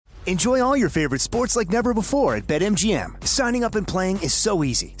Enjoy all your favorite sports like never before at BetMGM. Signing up and playing is so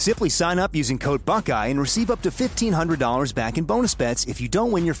easy. Simply sign up using code Buckeye and receive up to $1,500 back in bonus bets if you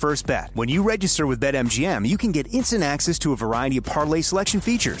don't win your first bet. When you register with BetMGM, you can get instant access to a variety of parlay selection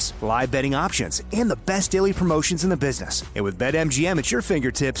features, live betting options, and the best daily promotions in the business. And with BetMGM at your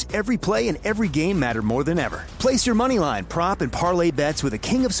fingertips, every play and every game matter more than ever. Place your moneyline, prop, and parlay bets with the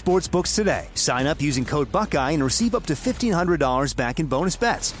king of sportsbooks today. Sign up using code Buckeye and receive up to $1,500 back in bonus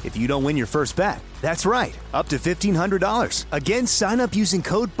bets if you don't win your first bet. That's right, up to $1,500. Again, sign up using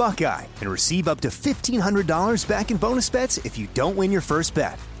code Buckeye and receive up to $1,500 back in bonus bets if you don't win your first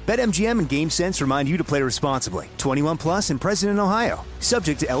bet. BetMGM and GameSense remind you to play responsibly. 21 plus and present in Ohio.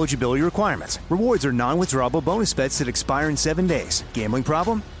 Subject to eligibility requirements. Rewards are non-withdrawable bonus bets that expire in 7 days. Gambling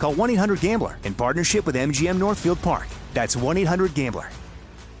problem? Call 1-800-GAMBLER in partnership with MGM Northfield Park. That's 1-800-GAMBLER.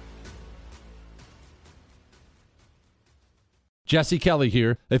 Jesse Kelly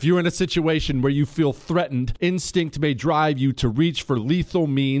here. If you're in a situation where you feel threatened, instinct may drive you to reach for lethal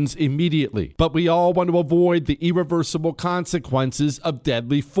means immediately. But we all want to avoid the irreversible consequences of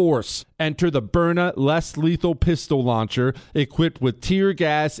deadly force. Enter the Byrna less lethal pistol launcher equipped with tear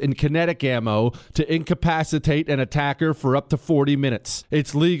gas and kinetic ammo to incapacitate an attacker for up to 40 minutes.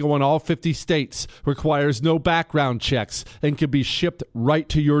 It's legal in all 50 states, requires no background checks, and can be shipped right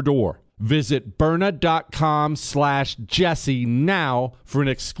to your door. Visit Byrna.com/Jesse now for an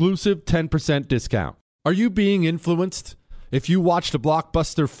exclusive 10% discount. Are you being influenced? If you watched a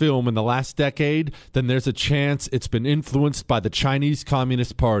blockbuster film in the last decade, then there's a chance it's been influenced by the Chinese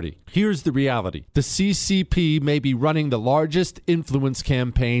Communist Party. Here's the reality. The CCP may be running the largest influence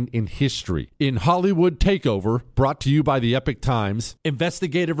campaign in history. In Hollywood Takeover, brought to you by the Epic Times,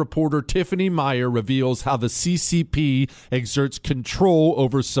 investigative reporter Tiffany Meyer reveals how the CCP exerts control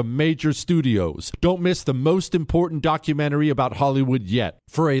over some major studios. Don't miss the most important documentary about Hollywood yet.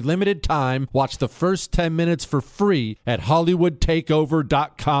 For a limited time, watch the first 10 minutes for free at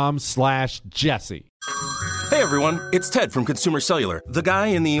HollywoodTakeover.com/Jesse. Hey everyone, it's Ted from Consumer Cellular, the guy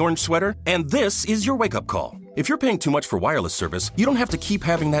in the orange sweater, and this is your wake-up call. If you're paying too much for wireless service, you don't have to keep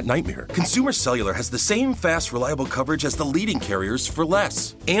having that nightmare. Consumer Cellular has the same fast, reliable coverage as the leading carriers for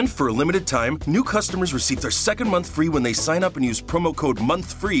less. And for a limited time, new customers receive their second month free when they sign up and use promo code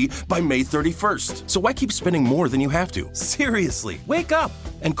MONTHFREE by May 31st. So why keep spending more than you have to? Seriously, wake up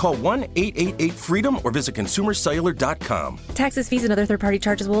and call 1-888-FREEDOM or visit ConsumerCellular.com. Taxes, fees, and other third-party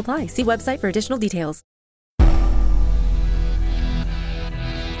charges will apply. See website for additional details.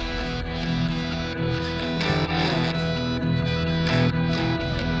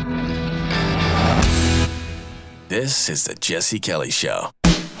 This is the Jesse Kelly Show.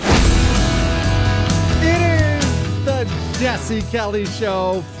 It is the Jesse Kelly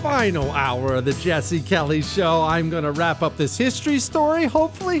Show, final hour of the Jesse Kelly Show. I'm going to wrap up this history story,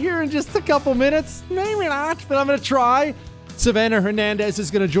 hopefully here in just a couple minutes. Maybe not, but I'm going to try. Savannah Hernandez is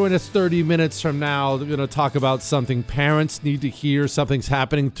going to join us 30 minutes from now. They're going to talk about something parents need to hear. Something's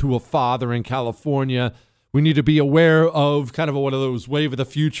happening to a father in California. We need to be aware of, kind of one of those wave of the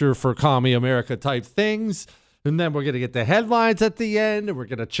future for commie America type things. And then we're going to get the headlines at the end, and we're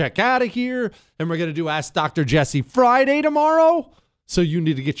going to check out of here, and we're going to do Ask Dr. Jesse Friday tomorrow. So you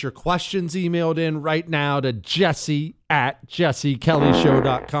need to get your questions emailed in right now to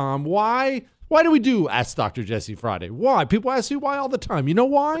jesse@jessekellyshow.com. Why? Why do we do Ask Dr. Jesse Friday? Why? People ask me why all the time. You know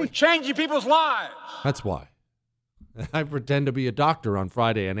why? We're changing people's lives. That's why. I pretend to be a doctor on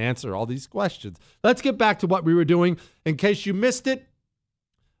Friday and answer all these questions. Let's get back to what we were doing. In case you missed it,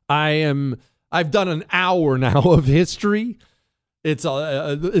 I've done an hour now of history. It's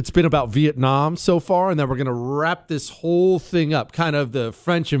been about Vietnam so far, and then we're going to wrap this whole thing up, kind of the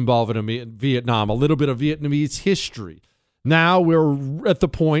French involvement in Vietnam, a little bit of Vietnamese history. Now we're at the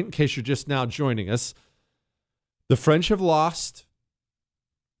point, in case you're just now joining us, the French have lost.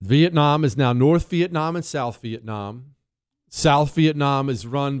 Vietnam is now North Vietnam and South Vietnam. South Vietnam is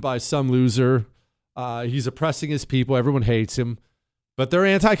run by some loser. He's oppressing his people. Everyone hates him. But they're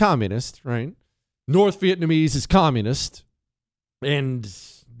anti-communist, right? North Vietnamese is communist. And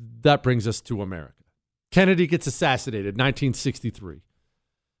that brings us to America. Kennedy gets assassinated, 1963.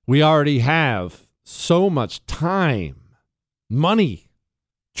 We already have so much time, money,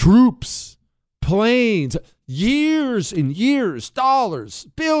 troops, planes, years and years, dollars,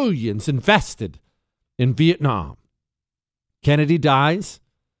 billions invested in Vietnam. Kennedy dies,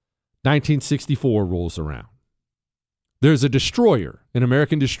 1964 rolls around. There's a destroyer, an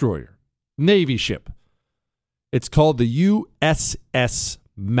American destroyer, Navy ship. It's called the USS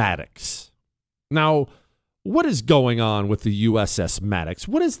Maddox. Now, what is going on with the USS Maddox?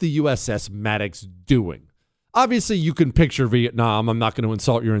 What is the USS Maddox doing? Obviously, you can picture Vietnam. I'm not going to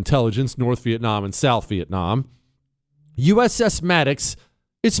insult your intelligence. North Vietnam and South Vietnam. USS Maddox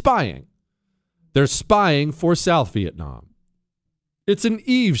is spying. They're spying for South Vietnam. It's an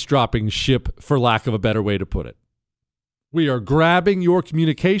eavesdropping ship, for lack of a better way to put it. We are grabbing your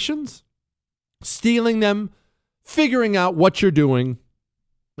communications, stealing them, figuring out what you're doing,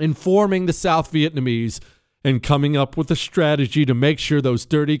 informing the South Vietnamese, and coming up with a strategy to make sure those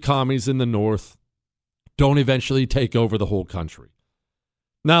dirty commies in the North don't eventually take over the whole country.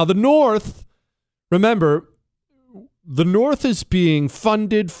 Now, the North, remember, the North is being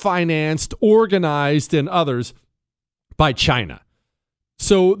funded, financed, organized, and others by China.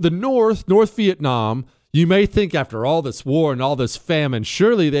 So the North Vietnam, you may think after all this war and all this famine,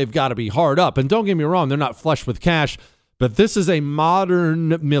 surely they've got to be hard up. And don't get me wrong, they're not flush with cash, but this is a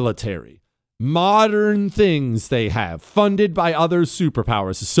modern military. Modern things they have, funded by other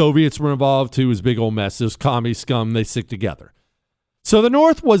superpowers. The Soviets were involved too. It was a big old mess. Those commie scum, they stick together. So the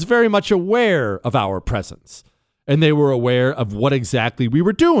North was very much aware of our presence, and they were aware of what exactly we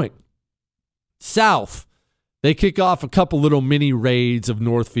were doing. South, they kick off a couple little mini raids of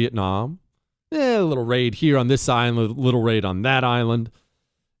North Vietnam. A little raid here on this island, a little raid on that island.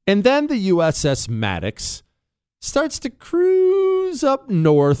 And then the USS Maddox starts to cruise up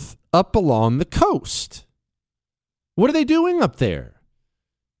north, up along the coast. What are they doing up there?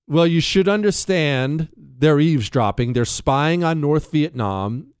 Well, you should understand they're eavesdropping. They're spying on North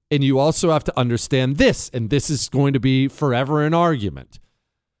Vietnam. And you also have to understand this, and this is going to be forever an argument.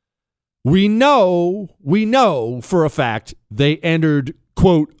 We know for a fact they entered,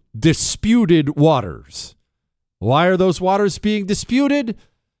 quote, disputed waters. Why are those waters being disputed?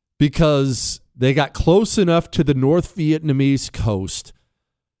 Because they got close enough to the North Vietnamese coast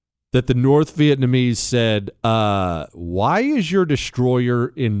that the North Vietnamese said, why is your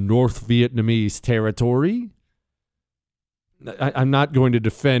destroyer in North Vietnamese territory? I'm not going to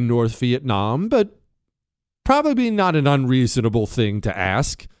defend North Vietnam, but probably not an unreasonable thing to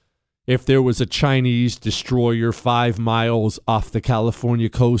ask. If there was a Chinese destroyer 5 miles off the California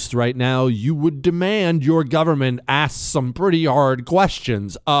coast right now, you would demand your government ask some pretty hard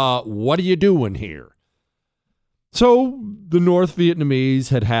questions. What are you doing here? So the North Vietnamese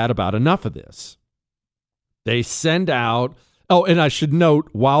had about enough of this. They send out, and I should note,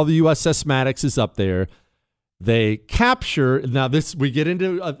 while the USS Maddox is up there, they capture, now this, we're going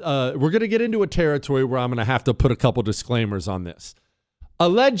to get into a territory where I'm going to have to put a couple disclaimers on this.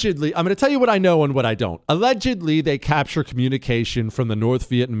 Allegedly, I'm going to tell you what I know and what I don't. Allegedly, they capture communication from the North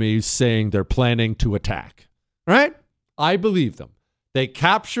Vietnamese saying they're planning to attack. Right? I believe them. They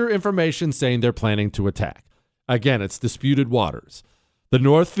capture information saying they're planning to attack. Again, it's disputed waters. The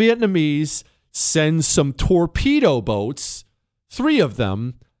North Vietnamese send some torpedo boats, 3 of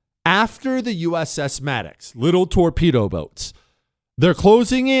them, after the USS Maddox, little torpedo boats. They're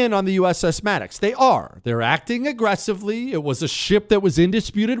closing in on the USS Maddox. They are. They're acting aggressively. It was a ship that was in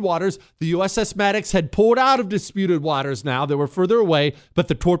disputed waters. The USS Maddox had pulled out of disputed waters now. They were further away, but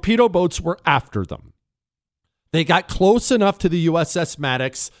the torpedo boats were after them. They got close enough to the USS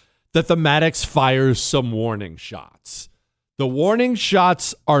Maddox that the Maddox fires some warning shots. The warning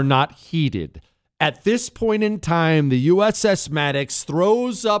shots are not heeded. At this point in time, the USS Maddox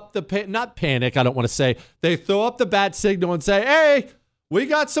throws up the, not panic, I don't want to say, they throw up the bat signal and say, hey, we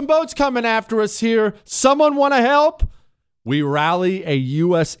got some boats coming after us here. Someone want to help? We rally a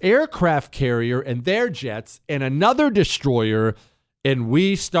U.S. aircraft carrier and their jets and another destroyer, and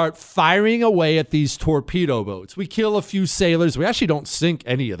we start firing away at these torpedo boats. We kill a few sailors. We actually don't sink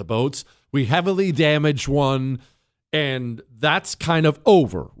any of the boats. We heavily damage one, and that's kind of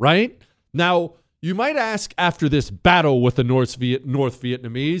over, right? Now, you might ask, after this battle with the North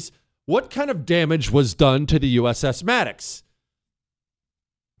Vietnamese, what kind of damage was done to the USS Maddox?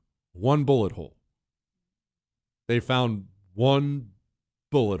 1 bullet hole. They found 1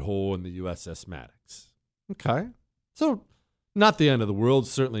 bullet hole in the USS Maddox. Okay. So, not the end of the world,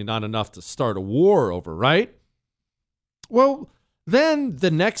 certainly not enough to start a war over, right? Well, then the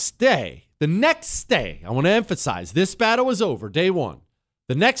next day, I want to emphasize, this battle is over, day 1.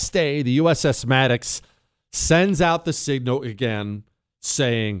 The next day, the USS Maddox sends out the signal again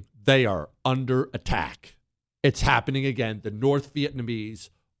saying they are under attack. It's happening again. The North Vietnamese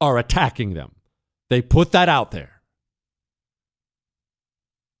are attacking them. They put that out there.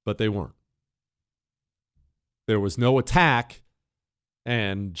 But they weren't. There was no attack.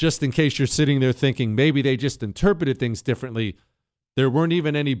 And just in case you're sitting there thinking maybe they just interpreted things differently, there weren't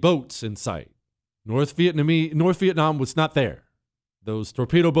even any boats in sight. North Vietnam was not there. Those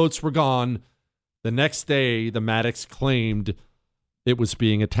torpedo boats were gone. The next day, the Maddox claimed it was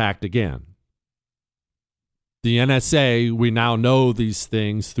being attacked again. The NSA, we now know these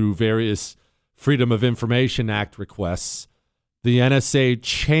things through various Freedom of Information Act requests. The NSA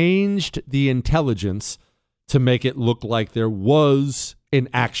changed the intelligence to make it look like there was an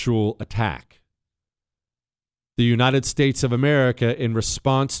actual attack. The United States of America, in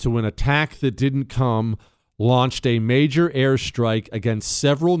response to an attack that didn't come, launched a major airstrike against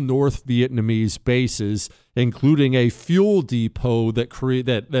several North Vietnamese bases, including a fuel depot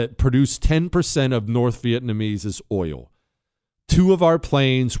that produced 10% of North Vietnamese oil. 2 of our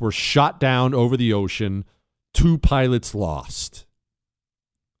planes were shot down over the ocean. 2 pilots lost.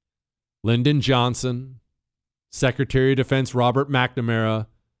 Lyndon Johnson, Secretary of Defense Robert McNamara,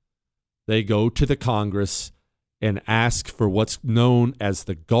 they go to the Congress and ask for what's known as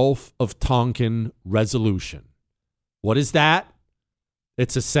the Gulf of Tonkin Resolution. What is that?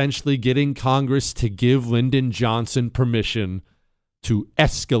 It's essentially getting Congress to give Lyndon Johnson permission to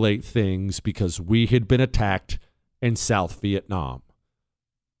escalate things because we had been attacked in South Vietnam.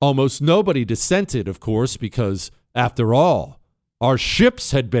 Almost nobody dissented, of course, because, after all, our ships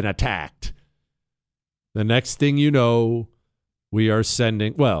had been attacked. The next thing you know, we are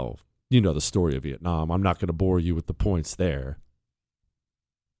sending, well, you know the story of Vietnam. I'm not going to bore you with the points there.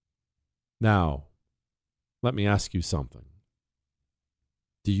 Now, let me ask you something.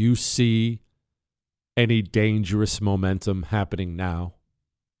 Do you see any dangerous momentum happening now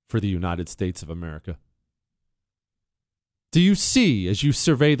for the United States of America? Do you see, as you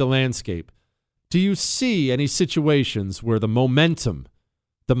survey the landscape, do you see any situations where the momentum,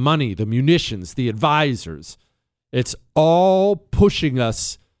 the money, the munitions, the advisors, it's all pushing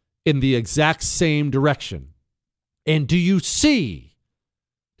us in the exact same direction? And do you see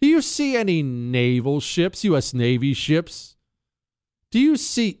any naval ships, U.S. Navy ships? Do you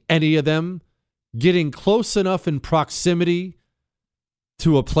see any of them getting close enough in proximity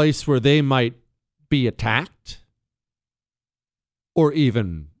to a place where they might be attacked or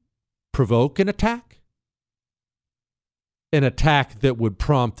even provoke an attack? An attack that would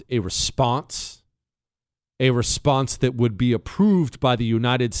prompt a response that would be approved by the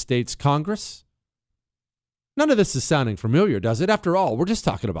United States Congress? None of this is sounding familiar, does it? After all, we're just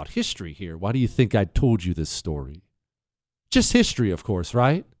talking about history here. Why do you think I told you this story? Just history, of course,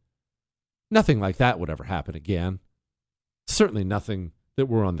 right? Nothing like that would ever happen again. Certainly nothing that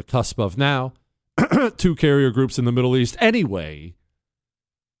we're on the cusp of now. 2 carrier groups in the Middle East. Anyway,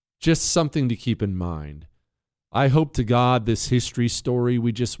 just something to keep in mind. I hope to God this history story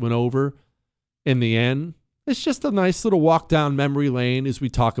we just went over, in the end, it's just a nice little walk down memory lane as we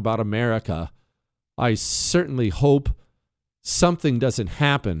talk about America. I certainly hope something doesn't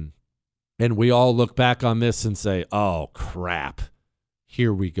happen and we all look back on this and say, oh, crap,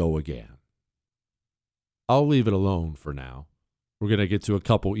 here we go again. I'll leave it alone for now. We're going to get to a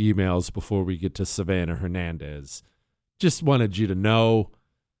couple emails before we get to Savannah Hernandez. Just wanted you to know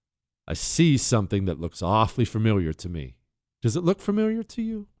I see something that looks awfully familiar to me. Does it look familiar to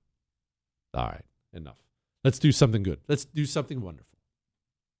you? All right, enough. Let's do something good. Let's do something wonderful.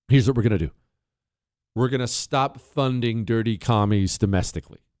 Here's what we're going to do. We're going to stop funding dirty commies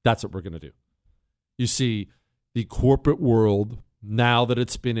domestically. That's what we're going to do. You see, the corporate world, now that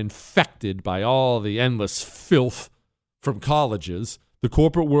it's been infected by all the endless filth from colleges, the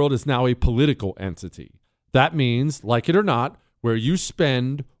corporate world is now a political entity. That means, like it or not, where you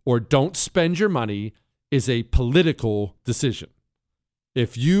spend or don't spend your money is a political decision.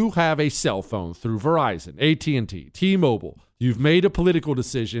 If you have a cell phone through Verizon, AT&T, T-Mobile, you've made a political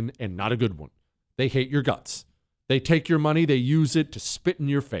decision and not a good one. They hate your guts. They take your money, they use it to spit in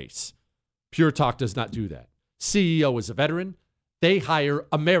your face. Pure Talk does not do that. CEO is a veteran. They hire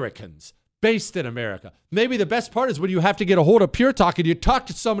Americans based in America. Maybe the best part is when you have to get a hold of Pure Talk and you talk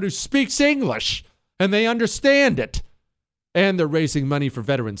to someone who speaks English and they understand it. And they're raising money for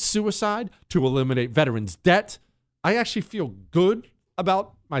veterans' suicide to eliminate veterans' debt. I actually feel good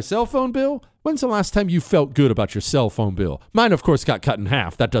about my cell phone bill. When's the last time you felt good about your cell phone bill? Mine, of course, got cut in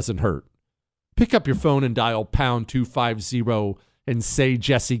half. That doesn't hurt. Pick up your phone and dial pound 250 and say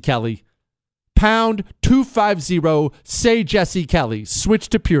Jesse Kelly. Pound 250, say Jesse Kelly. Switch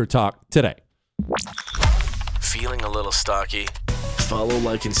to Pure Talk today. Feeling a little stocky? Follow,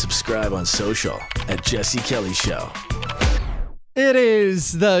 like, and subscribe on social at Jesse Kelly Show. It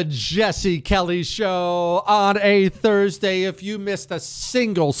is the Jesse Kelly Show on a Thursday. If you missed a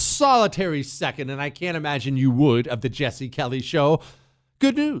single solitary second, and I can't imagine you would, of the Jesse Kelly Show,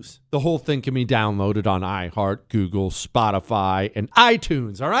 good news. The whole thing can be downloaded on iHeart, Google, Spotify, and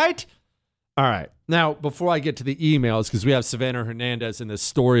iTunes, all right? All right. Now, before I get to the emails, because we have Savannah Hernandez in this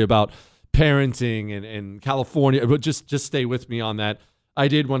story about parenting in California, but just stay with me on that. I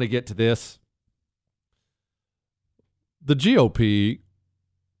did want to get to this. The GOP,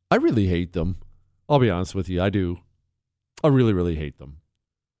 I really hate them. I'll be honest with you. I do. I really, really hate them.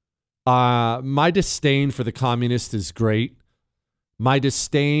 My disdain for the communists is great. My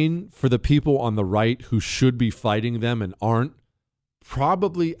disdain for the people on the right who should be fighting them and aren't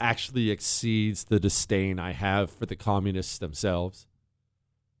probably actually exceeds the disdain I have for the communists themselves.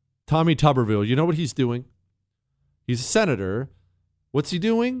 Tommy Tuberville, you know what he's doing? He's a senator. What's he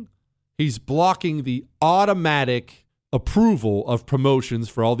doing? He's blocking the automatic approval of promotions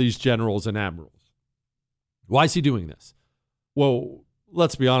for all these generals and admirals. Why is he doing this? Well,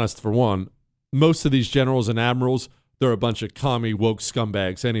 let's be honest, for one, most of these generals and admirals, they're a bunch of commie woke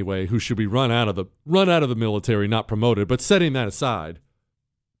scumbags anyway who should be run out of the military, not promoted. But setting that aside,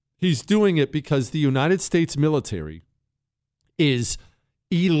 he's doing it because the United States military is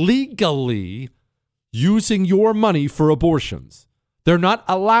illegally using your money for abortions. They're not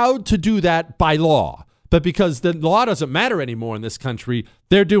allowed to do that by law, but because the law doesn't matter anymore in this country,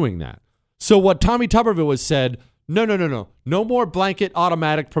 they're doing that. So what Tommy Tuberville has said, no more blanket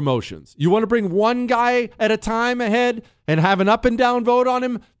automatic promotions. You want to bring one guy at a time ahead and have an up and down vote on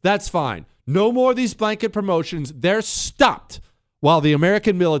him? That's fine. No more of these blanket promotions. They're stopped while the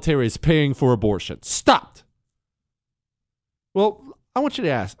American military is paying for abortion. Stopped. Well, I want to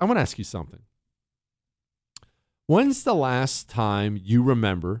ask you something. When's the last time you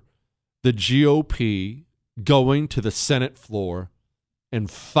remember the GOP going to the Senate floor and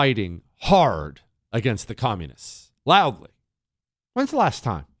fighting hard against the communists loudly? When's the last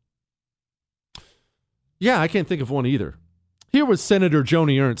time? Yeah, I can't think of one either. Here was Senator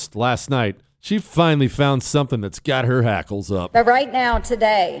Joni Ernst last night. She finally found something that's got her hackles up. But right now,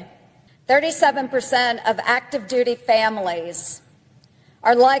 today, 37% of active duty families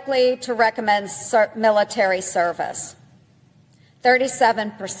are likely to recommend military service.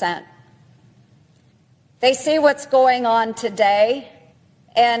 37%. They see what's going on today,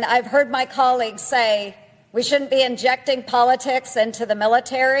 and I've heard my colleagues say we shouldn't be injecting politics into the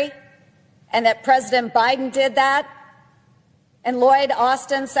military, and that President Biden did that, and Lloyd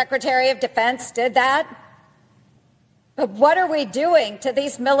Austin, Secretary of Defense, did that. But what are we doing to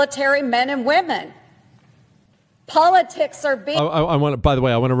these military men and women? Politics are being... By the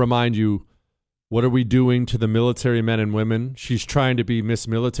way, I want to remind you, what are we doing to the military men and women? She's trying to be Miss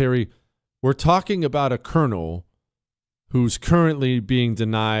Military. We're talking about a colonel who's currently being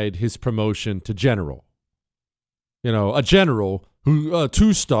denied his promotion to general. You know, a general, who a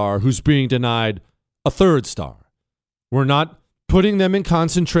 2-star, who's being denied a 3rd star. We're not putting them in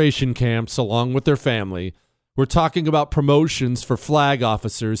concentration camps along with their family. We're talking about promotions for flag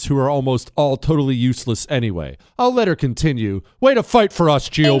officers who are almost all totally useless anyway. I'll let her continue. Way to fight for us,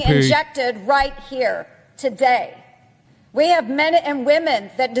 GOP. Being injected right here today. We have men and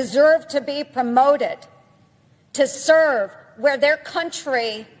women that deserve to be promoted to serve where their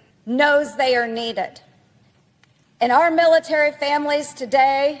country knows they are needed. And our military families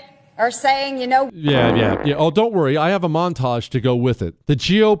today are saying, you know... Yeah. Oh, don't worry. I have a montage to go with it. The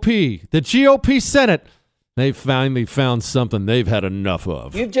GOP Senate... They finally found something they've had enough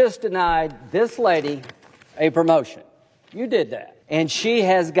of. You've just denied this lady a promotion. You did that. And she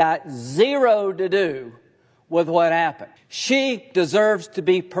has got zero to do with what happened. She deserves to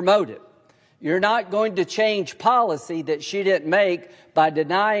be promoted. You're not going to change policy that she didn't make by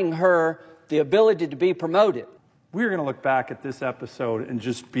denying her the ability to be promoted. We're going to look back at this episode and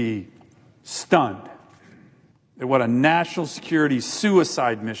just be stunned at what a national security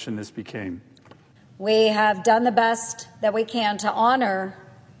suicide mission this became. We have done the best that we can to honor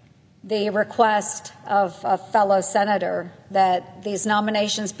the request of a fellow senator that these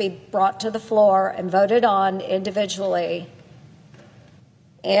nominations be brought to the floor and voted on individually.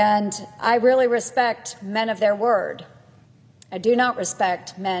 And I really respect men of their word. I do not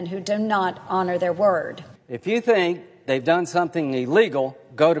respect men who do not honor their word. If you think they've done something illegal,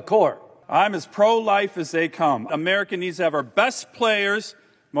 go to court. I'm as pro-life as they come. America needs to have our best players,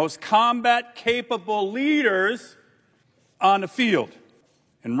 most combat-capable leaders on the field.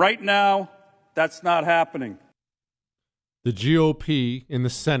 And right now, that's not happening. The GOP in the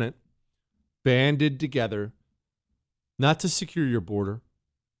Senate banded together not to secure your border,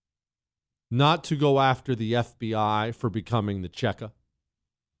 not to go after the FBI for becoming the Cheka,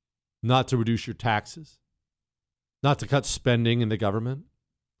 not to reduce your taxes, not to cut spending in the government.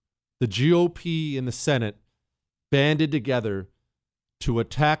 The GOP in the Senate banded together to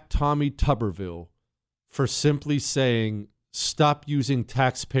attack Tommy Tuberville for simply saying, stop using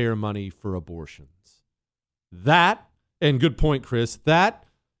taxpayer money for abortions. That, and good point, Chris, that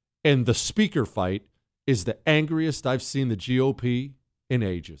and the speaker fight is the angriest I've seen the GOP in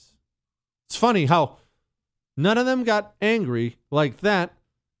ages. It's funny how None of them got angry like that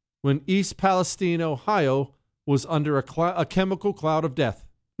when East Palestine, Ohio was under a chemical cloud of death.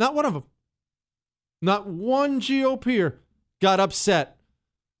 Not one of them. Not one GOPer got upset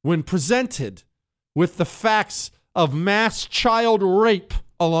when presented with the facts of mass child rape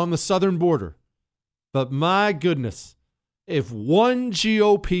along the southern border. But my goodness, if one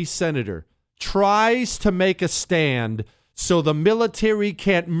GOP senator tries to make a stand so the military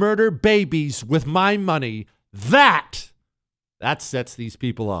can't murder babies with my money, that sets these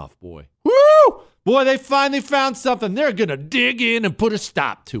people off, boy. Woo! Boy, they finally found something. They're going to dig in and put a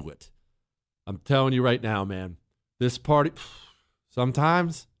stop to it. I'm telling you right now, man, this party,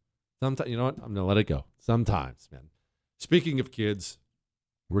 sometimes, you know what? I'm going to let it go. Sometimes, man. Speaking of kids,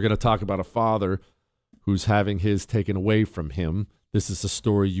 we're going to talk about a father who's having his taken away from him. This is a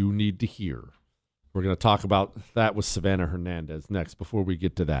story you need to hear. We're going to talk about that with Savannah Hernandez next. Before we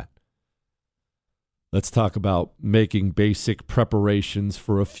get to that, let's talk about making basic preparations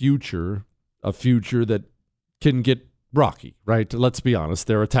for a future that can get rocky, right? Let's be honest.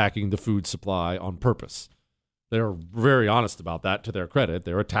 They're attacking the food supply on purpose. They're very honest about that, to their credit.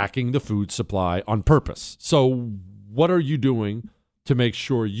 They're attacking the food supply on purpose. So what are you doing to make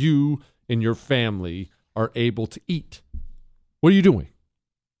sure you and your family are able to eat? What are you doing?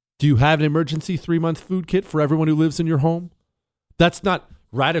 Do you have an emergency 3-month food kit for everyone who lives in your home? That's not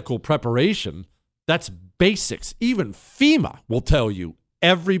radical preparation. That's basics. Even FEMA will tell you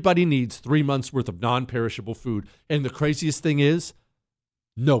everybody needs 3 months worth of non-perishable food. And the craziest thing is,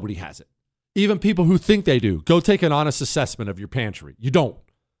 nobody has it. Even people who think they do. Go take an honest assessment of your pantry. You don't.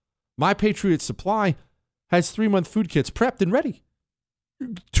 My Patriot Supply has 3-month food kits prepped and ready.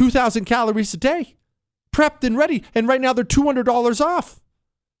 2,000 calories a day. Prepped and ready. And right now they're $200 off.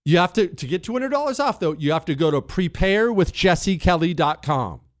 You have to get $200 off, though, you have to go to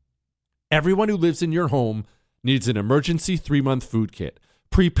preparewithjessekelly.com. Everyone who lives in your home needs an emergency 3-month food kit.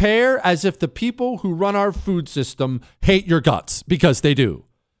 Prepare as if the people who run our food system hate your guts, because they do.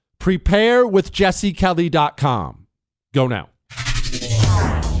 Preparewithjessekelly.com. Go now.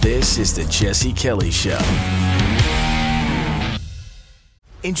 This is the Jesse Kelly Show.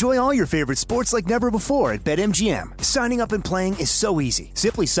 Enjoy all your favorite sports like never before at BetMGM. Signing up and playing is so easy.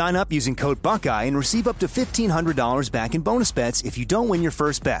 Simply sign up using code Buckeye and receive up to $1,500 back in bonus bets if you don't win your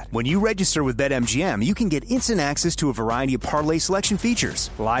first bet. When you register with BetMGM, you can get instant access to a variety of parlay selection features,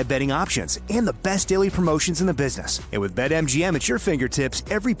 live betting options, and the best daily promotions in the business. And with BetMGM at your fingertips,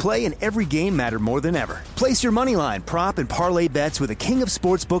 every play and every game matter more than ever. Place your moneyline, prop, and parlay bets with the king of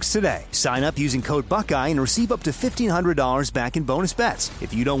sportsbooks today. Sign up using code Buckeye and receive up to $1,500 back in bonus bets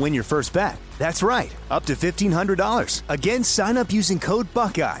if you don't win your first bet. That's right, up to $1,500. Again, sign up using code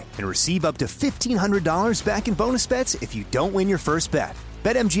Buckeye and receive up to $1,500 back in bonus bets if you don't win your first bet.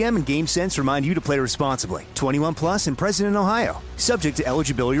 BetMGM and GameSense remind you to play responsibly. 21 plus and present in Ohio. Subject to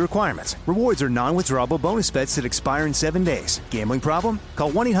eligibility requirements. Rewards are non-withdrawable bonus bets that expire in 7 days. Gambling problem?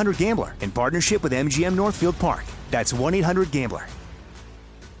 Call 1-800-GAMBLER in partnership with MGM Northfield Park. That's 1-800-GAMBLER.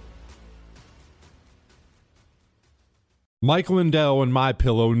 Mike Lindell and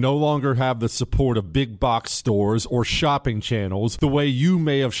MyPillow no longer have the support of big box stores or shopping channels the way you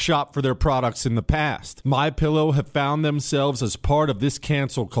may have shopped for their products in the past. MyPillow have found themselves as part of this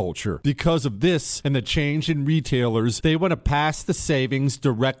cancel culture. Because of this and the change in retailers, they want to pass the savings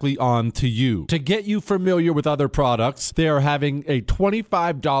directly on to you. To get you familiar with other products, they are having a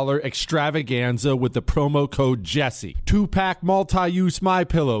 $25 extravaganza with the promo code Jesse. 2-pack multi-use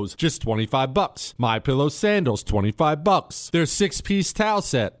MyPillows, just $25. MyPillow sandals, $25. Their 6-piece towel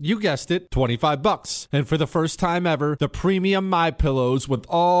set, you guessed it, $25. And for the first time ever, the premium MyPillows with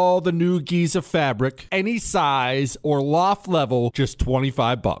all the new Giza fabric, any size or loft level, just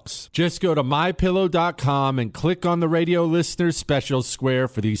 $25. Just go to MyPillow.com and click on the radio listeners special square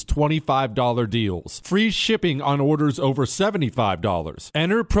for these $25 deals. Free shipping on orders over $75.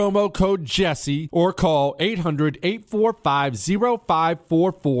 Enter promo code Jesse or call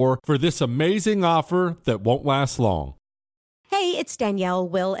 800-845-0544 for this amazing offer that won't last long. Hey, it's Danielle,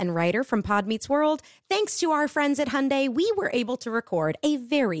 Will, and Ryder from Pod Meets World. Thanks to our friends at Hyundai, we were able to record a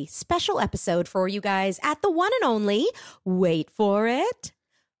very special episode for you guys at the one and only, wait for it,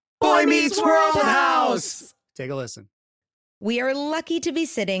 Boy Meets World House. Take a listen. We are lucky to be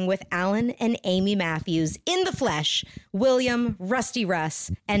sitting with Alan and Amy Matthews in the flesh, William, Rusty Russ,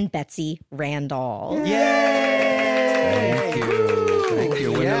 and Betsy Randall. Yay! Thank you. Thank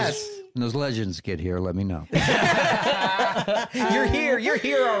you. Yes. When those legends get here, let me know. You're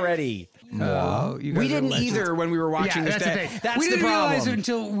here already. We didn't either when we were watching this. We didn't realize it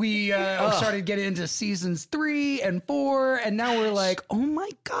until we started getting into seasons 3 and 4, and now we're like, oh my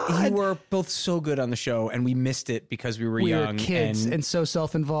God. You were both so good on the show, and we missed it because we were young. Kids and so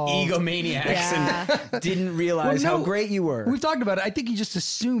self-involved. Egomaniacs and didn't realize how great you were. We've talked about it. I think you just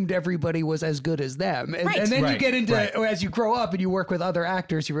assumed everybody was as good as them. And then you get into, as you grow up and you work with other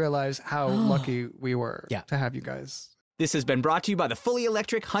actors, you realize how lucky we were to have you guys. This has been brought to you by the fully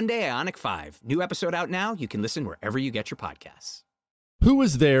electric Hyundai Ioniq 5. New episode out now. You can listen wherever you get your podcasts. Who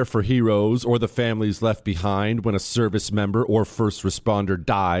is there for heroes or the families left behind when a service member or first responder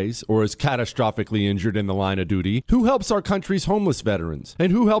dies or is catastrophically injured in the line of duty? Who helps our country's homeless veterans?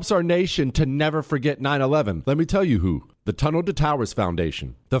 And who helps our nation to never forget 9/11? Let me tell you who. The Tunnel to Towers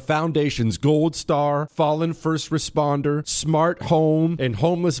Foundation. The foundation's Gold Star, Fallen First Responder, Smart Home, and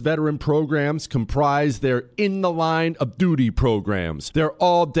Homeless Veteran programs comprise their In the Line of Duty programs. They're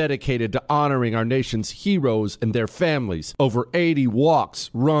all dedicated to honoring our nation's heroes and their families. Over 80 walks,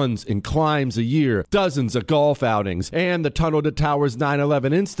 runs, and climbs a year, dozens of golf outings, and the Tunnel to Towers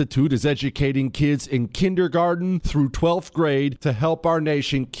 9/11 Institute is educating kids in kindergarten through 12th grade to help our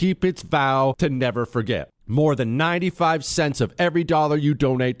nation keep its vow to never forget. More than 95 cents of every dollar you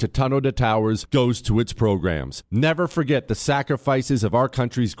donate to Tunnel to Towers goes to its programs. Never forget the sacrifices of our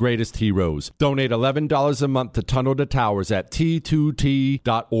country's greatest heroes. Donate $11 a month to Tunnel to Towers at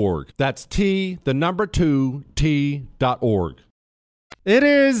T2T.org. That's T2T.org. It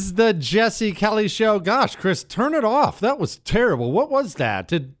is the Jesse Kelly Show. Gosh, Chris, turn it off. That was terrible. What was that?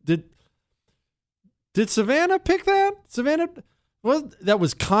 Did Savannah pick that? That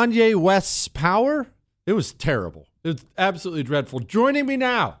was Kanye West's Power? It was terrible. It was absolutely dreadful. Joining me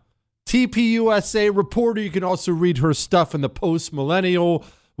now, TPUSA reporter. You can also read her stuff in the Post-Millennial.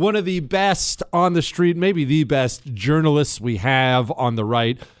 One of the best on the street, maybe the best journalists we have on the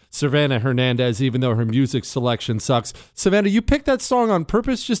right, Savannah Hernandez, even though her music selection sucks. Savannah, you picked that song on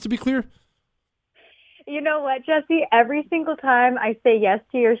purpose, just to be clear? You know what, Jesse? Every single time I say yes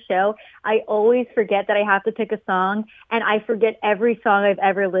to your show, I always forget that I have to pick a song, and I forget every song I've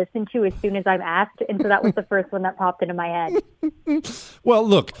ever listened to as soon as I'm asked, and so that was the first one that popped into my head. Well,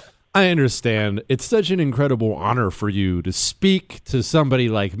 look, I understand. It's such an incredible honor for you to speak to somebody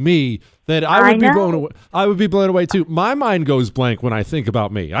like me that I would be blown away. I would be blown away too. My mind goes blank when I think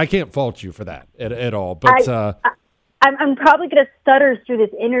about me. I can't fault you for that at all. But I'm probably going to stutter through this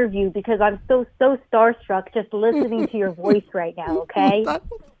interview because I'm so starstruck just listening to your voice right now, okay?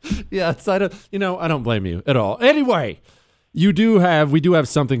 Yes, I don't blame you at all. Anyway, we do have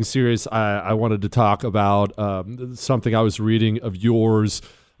something serious I wanted to talk about, something I was reading of yours.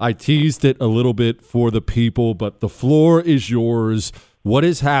 I teased it a little bit for the people, but the floor is yours. What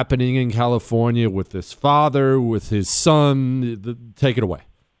is happening in California with this father, with his son? Take it away.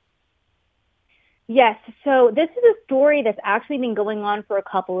 Yes, so this is a story that's actually been going on for a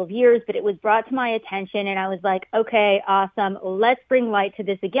couple of years, but it was brought to my attention and I was like, okay, awesome. Let's bring light to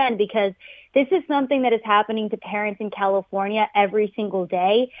this again because this is something that is happening to parents in California every single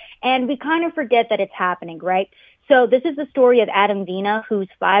day. And we kind of forget that it's happening, right? So this is the story of Adam Vina, whose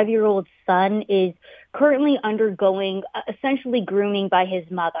 5-year-old son is currently undergoing essentially grooming by his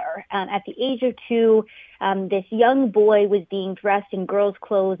mother. At the age of 2, this young boy was being dressed in girls'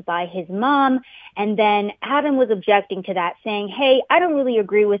 clothes by his mom, and then Adam was objecting to that, saying, hey, I don't really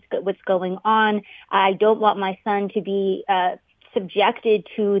agree with what's going on. I don't want my son to be subjected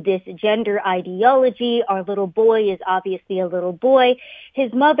to this gender ideology. Our little boy is obviously a little boy.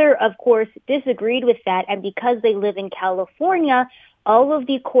 His mother, of course, disagreed with that, and because they live in California, all of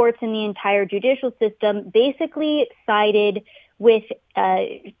the courts in the entire judicial system basically sided with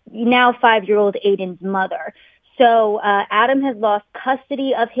now 5-year-old Aiden's mother. So Adam has lost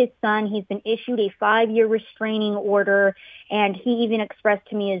custody of his son. He's been issued a 5-year restraining order, and he even expressed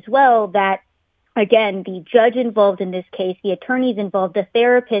to me as well that again, the judge involved in this case, the attorneys involved, the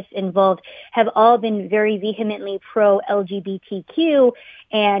therapists involved have all been very vehemently pro-LGBTQ,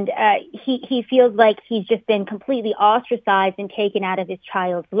 and he feels like he's just been completely ostracized and taken out of his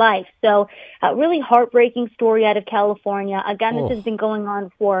child's life. So a really heartbreaking story out of California. Again, this has been going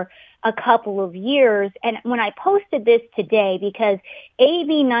on for a couple of years. And when I posted this today, because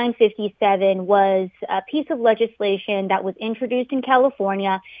AB 957 was a piece of legislation that was introduced in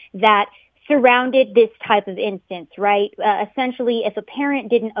California that surrounded this type of instance, right? Essentially, if a parent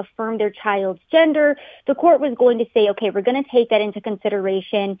didn't affirm their child's gender, the court was going to say, okay, we're going to take that into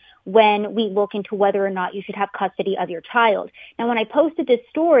consideration when we look into whether or not you should have custody of your child. Now, when I posted this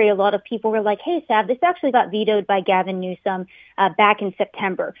story, a lot of people were like, hey, Sav, this actually got vetoed by Gavin Newsom back in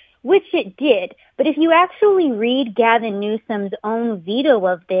September, which it did. But if you actually read Gavin Newsom's own veto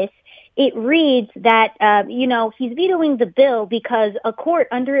of this, it reads that, he's vetoing the bill because a court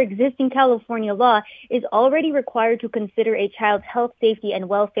under existing California law is already required to consider a child's health, safety, and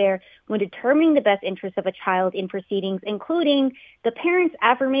welfare when determining the best interests of a child in proceedings, including the parent's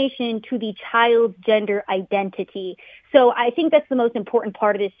affirmation to the child's gender identity. So I think that's the most important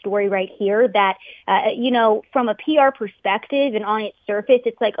part of this story right here, that, from a PR perspective and on its surface,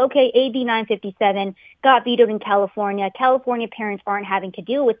 it's like, okay, AB 957 got vetoed in California. California parents aren't having to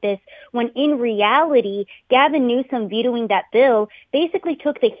deal with this, when in reality, Gavin Newsom vetoing that bill basically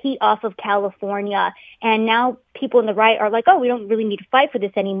took the heat off of California. And now people on the right are like, oh, we don't really need to fight for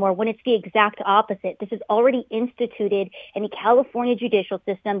this anymore, when it's the exact opposite. This is already instituted in the California judicial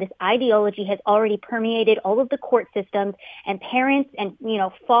system. This ideology has already permeated all of the court systems, and parents and,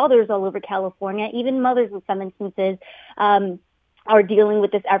 fathers all over California, even mothers in some instances, are dealing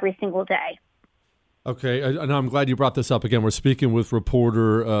with this every single day. Okay, and I'm glad you brought this up again. We're speaking with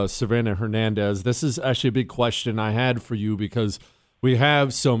reporter Savannah Hernandez. This is actually a big question I had for you because we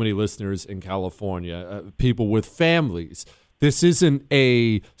have so many listeners in California, people with families. This isn't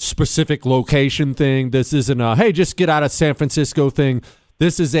a specific location thing. This isn't a, hey, just get out of San Francisco thing.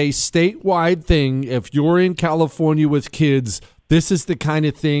 This is a statewide thing. If you're in California with kids, this is the kind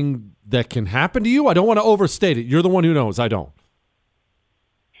of thing that can happen to you. I don't want to overstate it. You're the one who knows. I don't.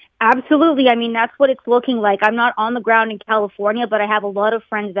 Absolutely. I mean, that's what it's looking like. I'm not on the ground in California, but I have a lot of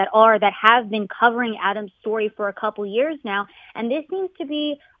friends that have been covering Adam's story for a couple years now. And this seems to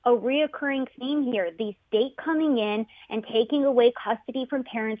be a reoccurring theme here. The state coming in and taking away custody from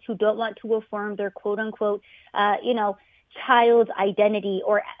parents who don't want to affirm their quote unquote, child's identity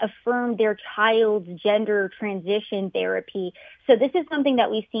or affirm their child's gender transition therapy. So this is something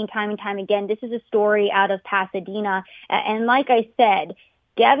that we've seen time and time again. This is a story out of Pasadena. And like I said,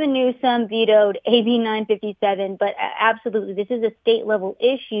 Gavin Newsom vetoed AB 957, but absolutely, this is a state-level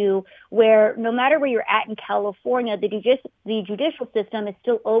issue where no matter where you're at in California, the judicial system is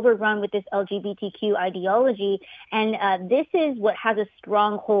still overrun with this LGBTQ ideology, and this is what has a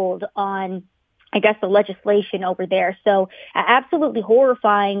strong hold on, I guess, the legislation over there. So absolutely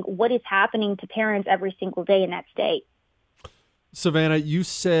horrifying what is happening to parents every single day in that state. Savannah, you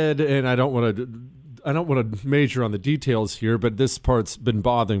said, and I don't want to major on the details here, but this part's been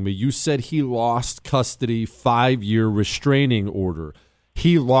bothering me. You said he lost custody, 5-year restraining order.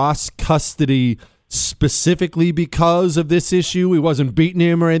 He lost custody specifically because of this issue? He wasn't beating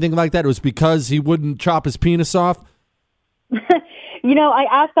him or anything like that? It was because he wouldn't chop his penis off? I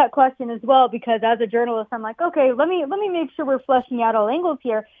asked that question as well because as a journalist, I'm like, okay, let me make sure we're fleshing out all angles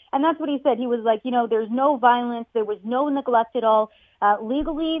here. And that's what he said. He was like, there's no violence. There was no neglect at all.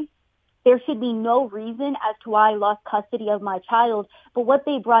 Legally, there should be no reason as to why I lost custody of my child. But what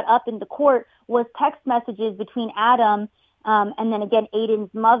they brought up in the court was text messages between Adam and then again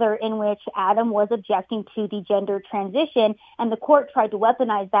Aiden's mother, in which Adam was objecting to the gender transition. And the court tried to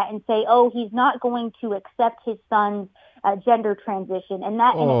weaponize that and say, oh, he's not going to accept his son's gender transition. And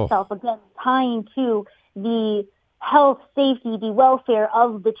that in itself, again, tying to the health, safety, the welfare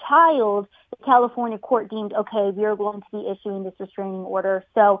of the child, the California court deemed, okay, we are going to be issuing this restraining order.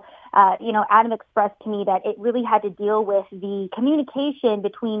 So, Adam expressed to me that it really had to deal with the communication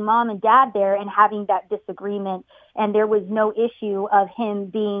between mom and dad there and having that disagreement. And there was no issue of him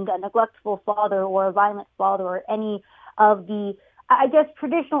being a neglectful father or a violent father or any of the, I guess,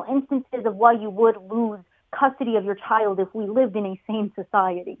 traditional instances of why you would lose custody of your child if we lived in a sane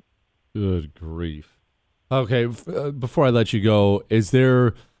society. Good grief. Okay, before I let you go, is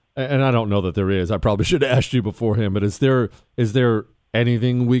there, and I don't know that there is, I probably should have asked you beforehand, but is there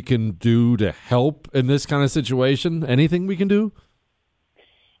anything we can do to help in this kind of situation? Anything we can do?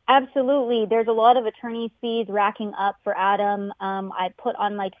 Absolutely. There's a lot of attorney's fees racking up for Adam. I put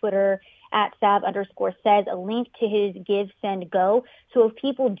on my Twitter @Sav_says a link to his Give, Send, Go. So if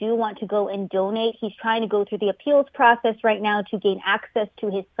people do want to go and donate, he's trying to go through the appeals process right now to gain access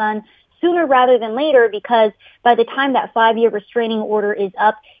to his son sooner rather than later, because by the time that 5-year restraining order is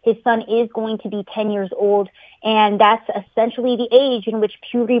up, his son is going to be 10 years old. And that's essentially the age in which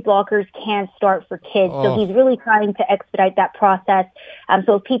puberty blockers can start for kids. So he's really trying to expedite that process.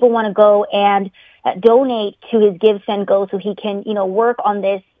 So if people want to go and donate to his Give, Send, Go so he can, work on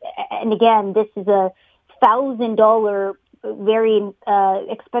this. And again, this is a $1,000 very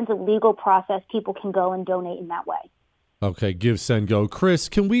expensive legal process. People can go and donate in that way. Okay, Give, Send, Go. Chris,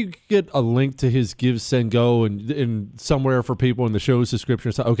 can we get a link to his Give, Send, Go and somewhere for people in the show's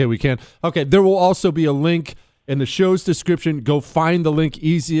description? Okay, we can. Okay, there will also be a link in the show's description. Go find the link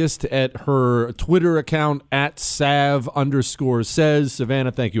easiest at her Twitter account @Sav_says.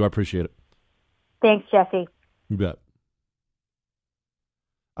 Savannah, thank you. I appreciate it. Thanks, Jesse. You bet.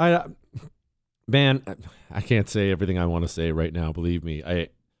 Man, I can't say everything I want to say right now. Believe me.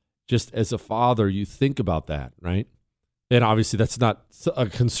 Just as a father, you think about that, right? And obviously that's not a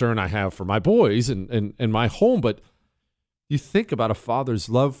concern I have for my boys and my home, but you think about a father's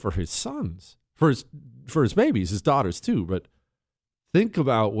love for his sons, for his babies, his daughters too. But think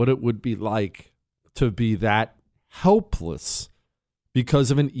about what it would be like to be that helpless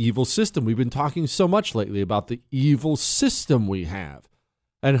because of an evil system. We've been talking so much lately about the evil system we have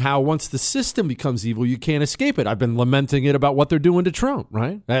and how once the system becomes evil, you can't escape it. I've been lamenting it about what they're doing to Trump,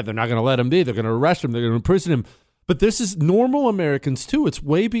 right? They're not going to let him be. They're going to arrest him. They're going to imprison him. But this is normal Americans too. It's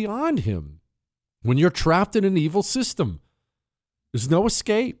way beyond him. When you're trapped in an evil system, there's no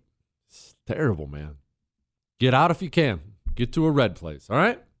escape. It's terrible, man. Get out if you can. Get to a red place, all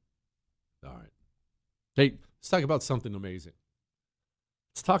right? All right. Hey, let's talk about something amazing.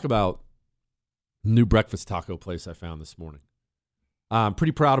 Let's talk about a new breakfast taco place I found this morning. I'm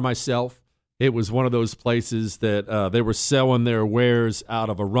pretty proud of myself. It was one of those places that they were selling their wares out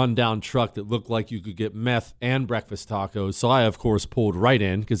of a rundown truck that looked like you could get meth and breakfast tacos. So I, of course, pulled right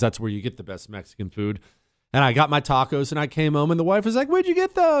in because that's where you get the best Mexican food. And I got my tacos and I came home and the wife was like, "Where'd you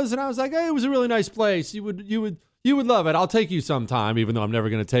get those?" And I was like, "Hey, it was a really nice place. You would love it. I'll take you sometime," even though I'm never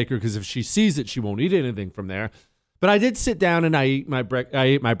going to take her because if she sees it, she won't eat anything from there. But I did sit down and I ate my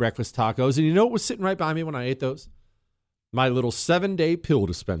breakfast tacos. And you know what was sitting right by me when I ate those? My little 7-day pill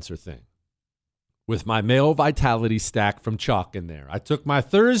dispenser thing with my male vitality stack from Chalk in there. I took my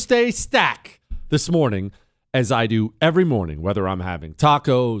Thursday stack this morning, as I do every morning, whether I'm having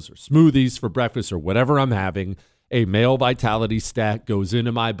tacos or smoothies for breakfast or whatever I'm having. A male vitality stack goes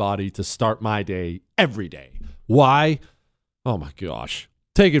into my body to start my day every day. Why? Oh my gosh.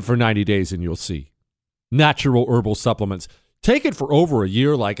 Take it for 90 days and you'll see. Natural herbal supplements. Take it for over a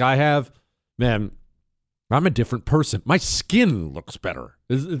year like I have. Man, I'm a different person. My skin looks better.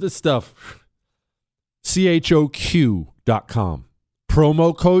 This stuff. CHOQ.com.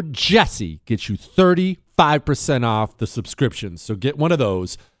 Promo code Jesse gets you 35% off the subscription. So get one of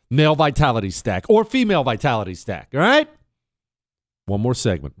those. Male Vitality Stack or Female Vitality Stack. All right? One more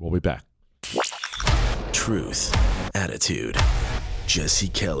segment. We'll be back. Truth, attitude, Jesse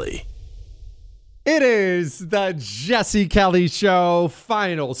Kelly. It is the Jesse Kelly Show,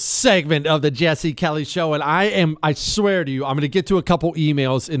 final segment of the Jesse Kelly Show. And I swear to you, I'm going to get to a couple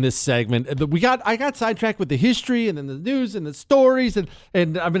emails in this segment. I got sidetracked with the history and then the news and the stories. And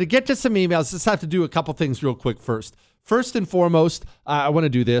I'm going to get to some emails. Just have to do a couple things real quick first. First and foremost, I want to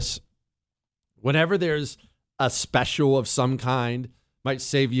do this. Whenever there's a special of some kind, might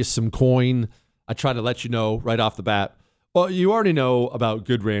save you some coin, I try to let you know right off the bat. Well, you already know about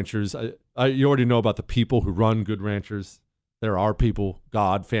Good Ranchers. You already know about the people who run Good Ranchers. There are people,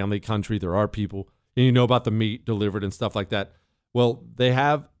 God, family, country, there are people. And you know about the meat delivered and stuff like that. Well, they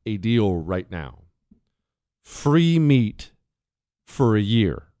have a deal right now. Free meat for a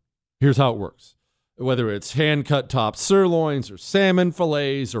year. Here's how it works. Whether it's hand-cut top sirloins or salmon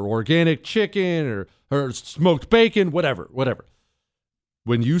fillets or organic chicken or smoked bacon, whatever.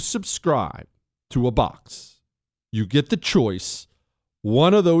 When you subscribe to a box, you get the choice,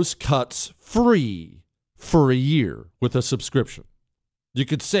 one of those cuts free for a year with a subscription. You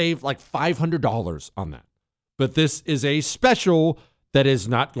could save like $500 on that. But this is a special that is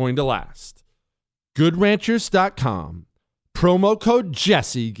not going to last. GoodRanchers.com. Promo code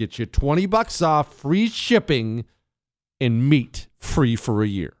Jesse gets you $20 off, free shipping, and meat free for a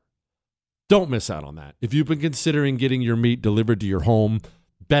year. Don't miss out on that. If you've been considering getting your meat delivered to your home,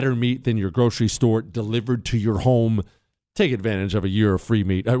 better meat than your grocery store delivered to your home, take advantage of a year of free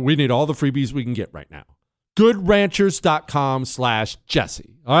meat. We need all the freebies we can get right now.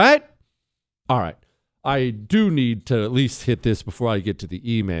 GoodRanchers.com/Jesse. All right? All right. I do need to at least hit this before I get to the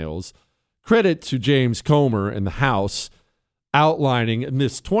emails. Credit to James Comer and the House outlining in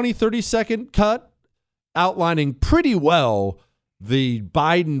this 20-30 second cut, outlining pretty well the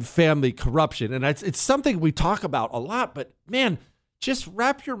Biden family corruption. And it's something we talk about a lot, but man, just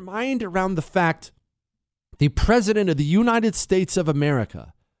wrap your mind around the fact the president of the United States of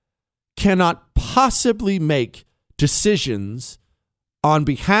America cannot possibly make decisions on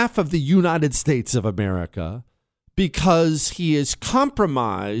behalf of the United States of America because he is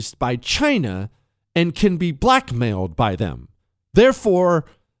compromised by China and can be blackmailed by them. Therefore,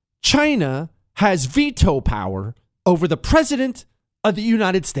 China has veto power over the president of the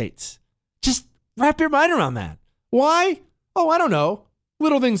United States. Just wrap your mind around that. Why? Oh, I don't know.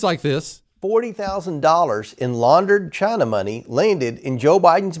 Little things like this. $40,000 in laundered China money landed in Joe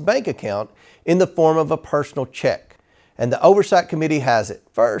Biden's bank account in the form of a personal check. And the Oversight Committee has it.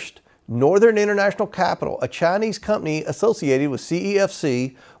 First, Northern International Capital, a Chinese company associated with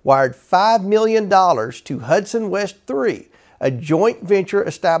CEFC, wired $5 million to Hudson West 3, a joint venture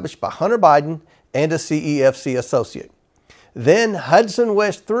established by Hunter Biden and a CEFC associate. Then Hudson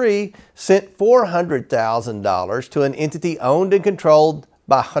West 3 sent $400,000 to an entity owned and controlled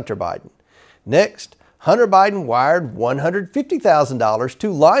by Hunter Biden. Next, Hunter Biden wired $150,000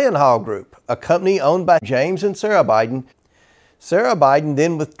 to Lion Hall Group, a company owned by James and Sarah Biden. Sarah Biden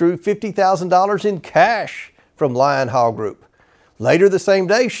then withdrew $50,000 in cash from Lion Hall Group. Later the same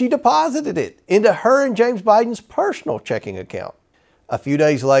day, she deposited it into her and James Biden's personal checking account. A few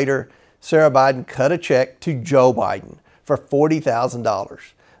days later, Sarah Biden cut a check to Joe Biden for $40,000.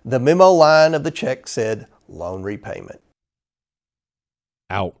 The memo line of the check said loan repayment.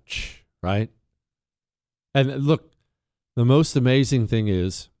 Ouch, right? And look, the most amazing thing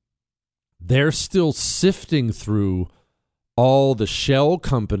is they're still sifting through all the shell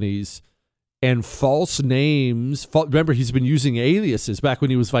companies and false names. Remember, he's been using aliases. Back when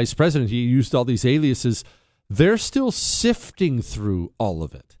he was vice president, he used all these aliases. They're still sifting through all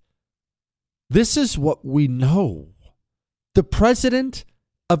of it. This is what we know. The president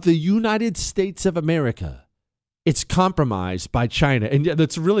of the United States of America, it's compromised by China. And yeah,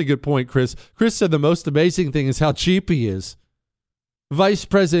 that's a really good point, Chris. Chris said the most amazing thing is how cheap he is. Vice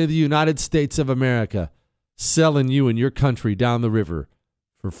President of the United States of America, selling you and your country down the river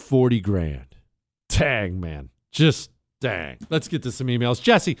for $40,000. Dang, man. Just dang. Let's get to some emails.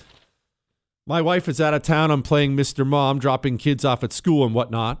 Jesse, my wife is out of town. I'm playing Mr. Mom, dropping kids off at school and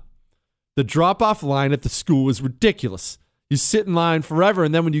whatnot. The drop-off line at the school is ridiculous. You sit in line forever,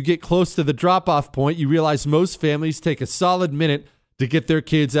 and then when you get close to the drop-off point, you realize most families take a solid minute to get their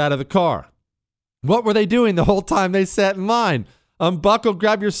kids out of the car. What were they doing the whole time they sat in line? Unbuckle,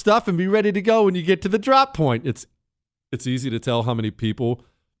 grab your stuff, and be ready to go when you get to the drop point. It's easy to tell how many people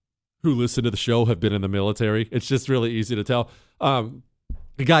who listen to the show have been in the military. It's just really easy to tell.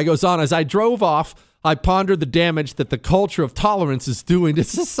 The guy goes on, as I drove off, I pondered the damage that the culture of tolerance is doing to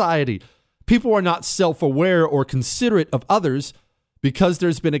society. People are not self-aware or considerate of others because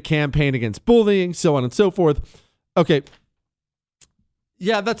there's been a campaign against bullying, so on and so forth. Okay.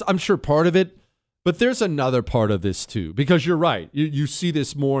 Yeah, that's, I'm sure, part of it. But there's another part of this, too, because you're right. You see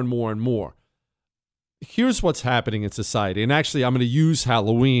this more and more and more. Here's what's happening in society. And actually, I'm going to use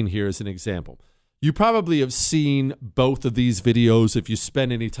Halloween here as an example. You probably have seen both of these videos if you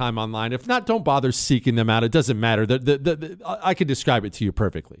spend any time online. If not, don't bother seeking them out. It doesn't matter. I can describe it to you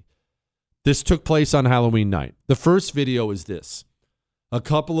perfectly. This took place on Halloween night. The first video is this. A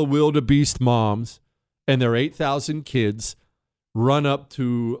couple of wildebeest moms and their 8,000 kids run up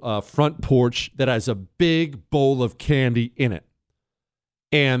to a front porch that has a big bowl of candy in it.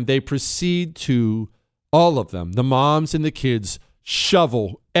 And they proceed to, all of them, the moms and the kids,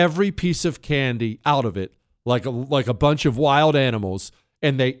 shovel every piece of candy out of it like a bunch of wild animals,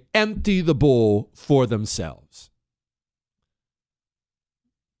 and they empty the bowl for themselves.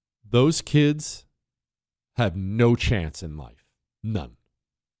 Those kids have no chance in life. None.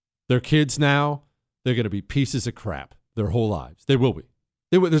 They're kids now. They're going to be pieces of crap their whole lives. They will be.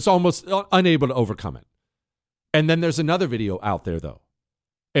 It's almost unable to overcome it. And then there's another video out there, though.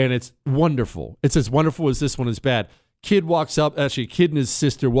 And it's wonderful. It's as wonderful as this one is bad. Kid walks up. Actually, kid and his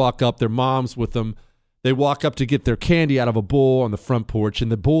sister walk up. Their mom's with them. They walk up to get their candy out of a bowl on the front porch,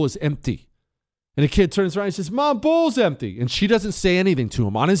 and the bowl is empty. And the kid turns around and says, Mom, bowl's empty. And she doesn't say anything to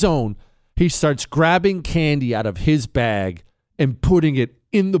him. On his own, he starts grabbing candy out of his bag and putting it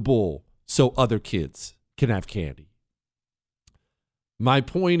in the bowl so other kids can have candy. My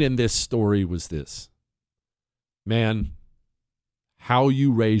point in this story was this. Man, how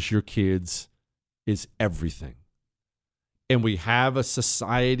you raise your kids is everything. And we have a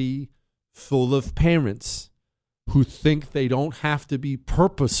society full of parents who think they don't have to be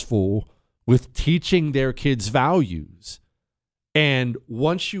purposeful with teaching their kids values. And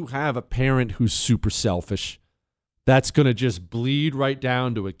once you have a parent who's super selfish, that's going to just bleed right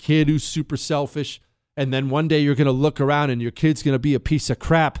down to a kid who's super selfish. And then one day you're going to look around and your kid's going to be a piece of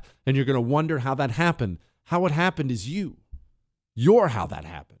crap, and you're going to wonder how that happened. How it happened is you. You're how that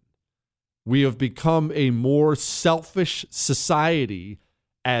happened. We have become a more selfish society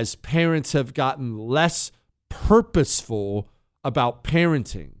as parents have gotten less purposeful about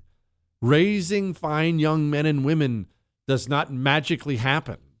parenting. Raising fine young men and women does not magically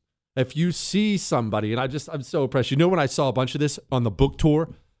happen. If you see somebody, and I'm so impressed. You know, when I saw a bunch of this on the book tour,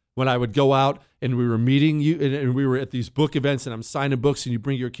 when I would go out and we were meeting you and we were at these book events and I'm signing books and you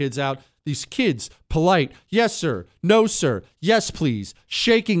bring your kids out. These kids, polite, yes, sir, no, sir, yes, please,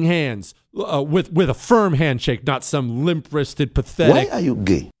 shaking hands with a firm handshake, not some limp-wristed, pathetic. Why are you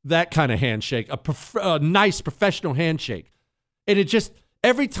gay? That kind of handshake, a nice professional handshake. And it just,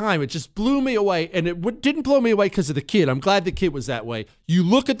 every time, it just blew me away. And it didn't blow me away because of the kid. I'm glad the kid was that way. You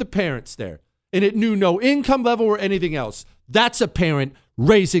look at the parents there, and it knew no income level or anything else. That's a parent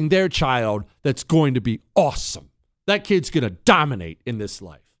raising their child that's going to be awesome. That kid's going to dominate in this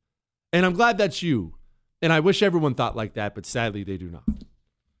life. And I'm glad that's you. And I wish everyone thought like that, but sadly they do not.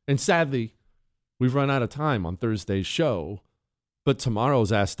 And sadly, we've run out of time on Thursday's show. But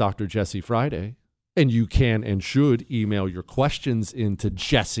tomorrow's Ask Dr. Jesse Friday. And you can and should email your questions into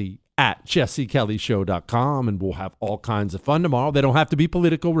jesse@jessekellyshow.com, and we'll have all kinds of fun tomorrow. They don't have to be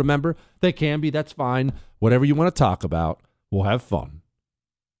political. Remember, they can be. That's fine. Whatever you want to talk about, we'll have fun.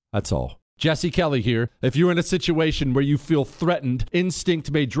 That's all. Jesse Kelly here. If you're in a situation where you feel threatened,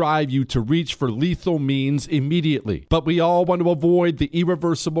 instinct may drive you to reach for lethal means immediately. But we all want to avoid the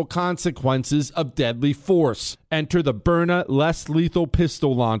irreversible consequences of deadly force. Enter the Byrna less lethal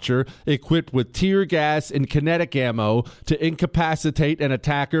pistol launcher equipped with tear gas and kinetic ammo to incapacitate an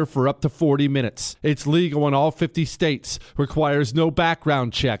attacker for up to 40 minutes. It's legal in all 50 states, requires no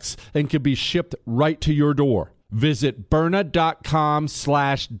background checks, and can be shipped right to your door. Visit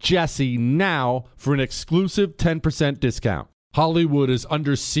Byrna.com/Jesse now for an exclusive 10% discount. Hollywood is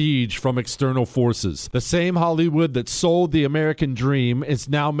under siege from external forces. The same Hollywood that sold the American dream is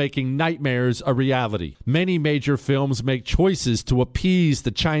now making nightmares a reality. Many major films make choices to appease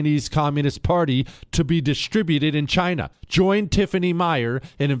the Chinese Communist Party to be distributed in China. Join Tiffany Meyer,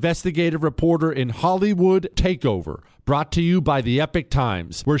 an investigative reporter in Hollywood Takeover, brought to you by the Epic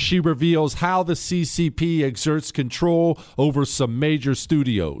Times, where she reveals how the CCP exerts control over some major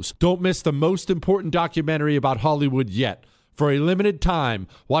studios. Don't miss the most important documentary about Hollywood yet. For a limited time,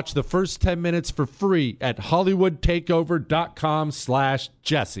 watch the first 10 minutes for free at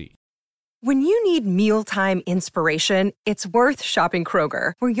hollywoodtakeover.com/Jesse. When you need mealtime inspiration, it's worth shopping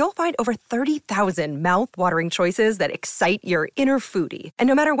Kroger, where you'll find over 30,000 mouth-watering choices that excite your inner foodie. And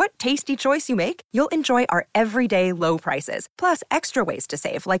no matter what tasty choice you make, you'll enjoy our everyday low prices, plus extra ways to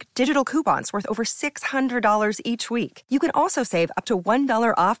save, like digital coupons worth over $600 each week. You can also save up to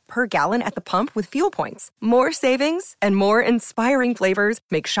 $1 off per gallon at the pump with fuel points. More savings and more inspiring flavors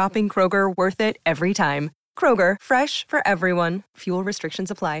make shopping Kroger worth it every time. Kroger, fresh for everyone. Fuel restrictions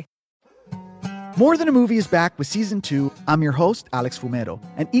apply. More Than a Movie is back with Season 2. I'm your host, Alex Fumero,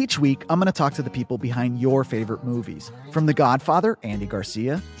 and each week I'm going to talk to the people behind your favorite movies. From The Godfather, Andy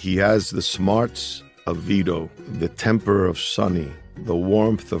Garcia. He has the smarts of Vito, the temper of Sonny, the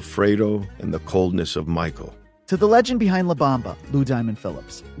warmth of Fredo, and the coldness of Michael. To the legend behind La Bamba, Lou Diamond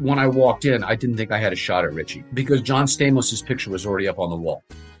Phillips. When I walked in, I didn't think I had a shot at Richie because John Stamos' picture was already up on the wall.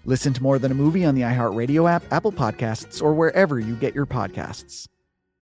 Listen to More Than a Movie on the iHeartRadio app, Apple Podcasts, or wherever you get your podcasts.